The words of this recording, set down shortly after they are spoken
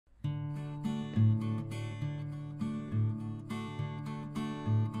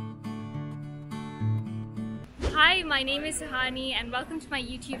Hi, my name is Suhani and welcome to my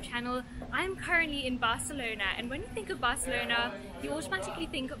YouTube channel. I'm currently in Barcelona, and when you think of Barcelona, you automatically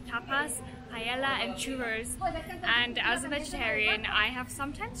think of tapas, paella and churros. And as a vegetarian, I have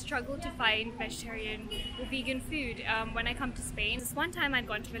sometimes struggled to find vegetarian or vegan food when I come to Spain. This one time I'd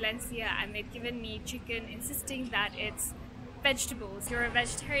gone to Valencia and they'd given me chicken, insisting that it's vegetables. If you're a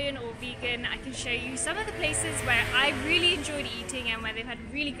vegetarian or vegan, I can show you some of the places where I really enjoyed eating and where they've had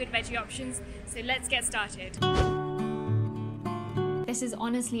really good veggie options. So let's get started. This is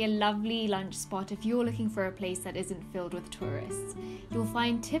honestly a lovely lunch spot if you're looking for a place that isn't filled with tourists. You'll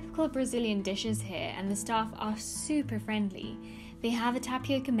find typical Brazilian dishes here and the staff are super friendly. They have a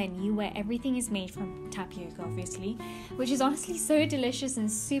tapioca menu where everything is made from tapioca, obviously, which is honestly so delicious and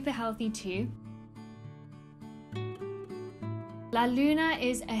super healthy too. La Luna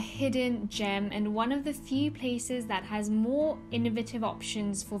is a hidden gem and one of the few places that has more innovative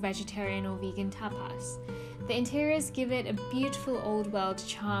options for vegetarian or vegan tapas. The interiors give it a beautiful old world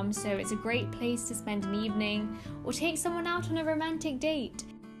charm, so it's a great place to spend an evening or take someone out on a romantic date.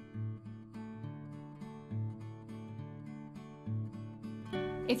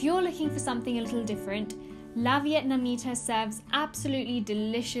 If you're looking for something a little different, La Vietnamita serves absolutely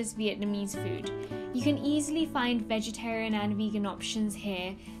delicious Vietnamese food. You can easily find vegetarian and vegan options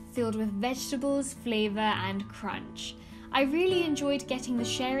here, filled with vegetables, flavour and crunch. I really enjoyed getting the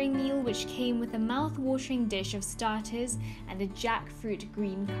sharing meal, which came with a mouth-watering dish of starters and a jackfruit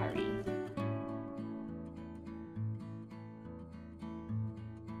green curry.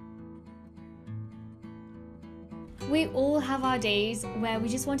 We all have our days where we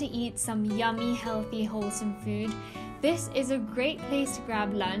just want to eat some yummy, healthy, wholesome food. This is a great place to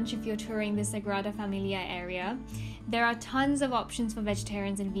grab lunch if you're touring the Sagrada Familia area. There are tons of options for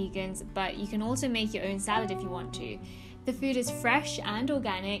vegetarians and vegans, but you can also make your own salad if you want to. The food is fresh and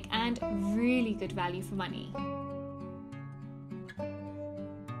organic and really good value for money.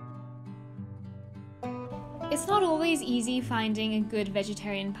 It's not always easy finding a good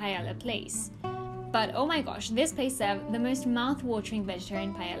vegetarian paella place. But oh my gosh, this place served the most mouth-watering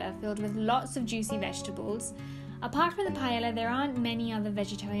vegetarian paella filled with lots of juicy vegetables. Apart from the paella, there aren't many other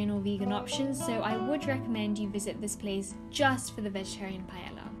vegetarian or vegan options, so I would recommend you visit this place just for the vegetarian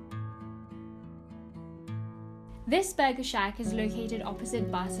paella. This burger shack is located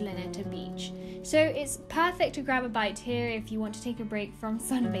opposite Barcelona beach, so it's perfect to grab a bite here if you want to take a break from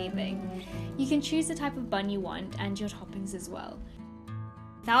sunbathing. You can choose the type of bun you want and your toppings as well.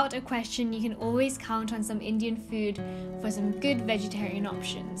 Without a question, you can always count on some Indian food for some good vegetarian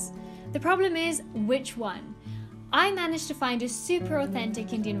options. The problem is, which one? I managed to find a super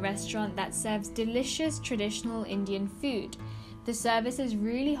authentic Indian restaurant that serves delicious traditional Indian food. The service is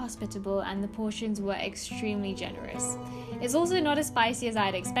really hospitable and the portions were extremely generous. It's also not as spicy as I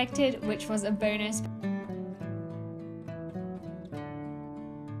had expected, which was a bonus.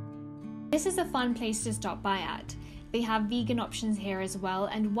 This is a fun place to stop by at. They have vegan options here as well,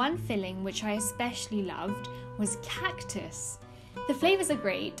 and one filling which I especially loved was cactus. The flavors are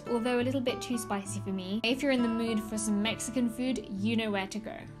great, although a little bit too spicy for me. If you're in the mood for some Mexican food, you know where to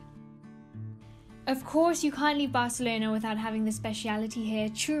go. Of course, you can't leave Barcelona without having the speciality here,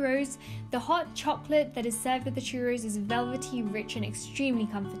 churros. The hot chocolate that is served with the churros is velvety, rich and extremely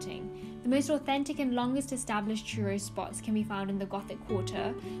comforting. The most authentic and longest established churro spots can be found in the Gothic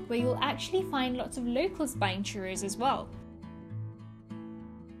Quarter, where you'll actually find lots of locals buying churros as well.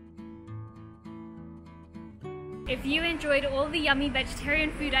 If you enjoyed all the yummy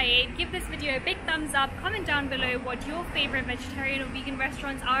vegetarian food I ate, give this video a big thumbs up, comment down below what your favourite vegetarian or vegan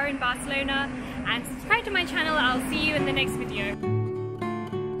restaurants are in Barcelona, and subscribe to my channel. I'll see you in the next video.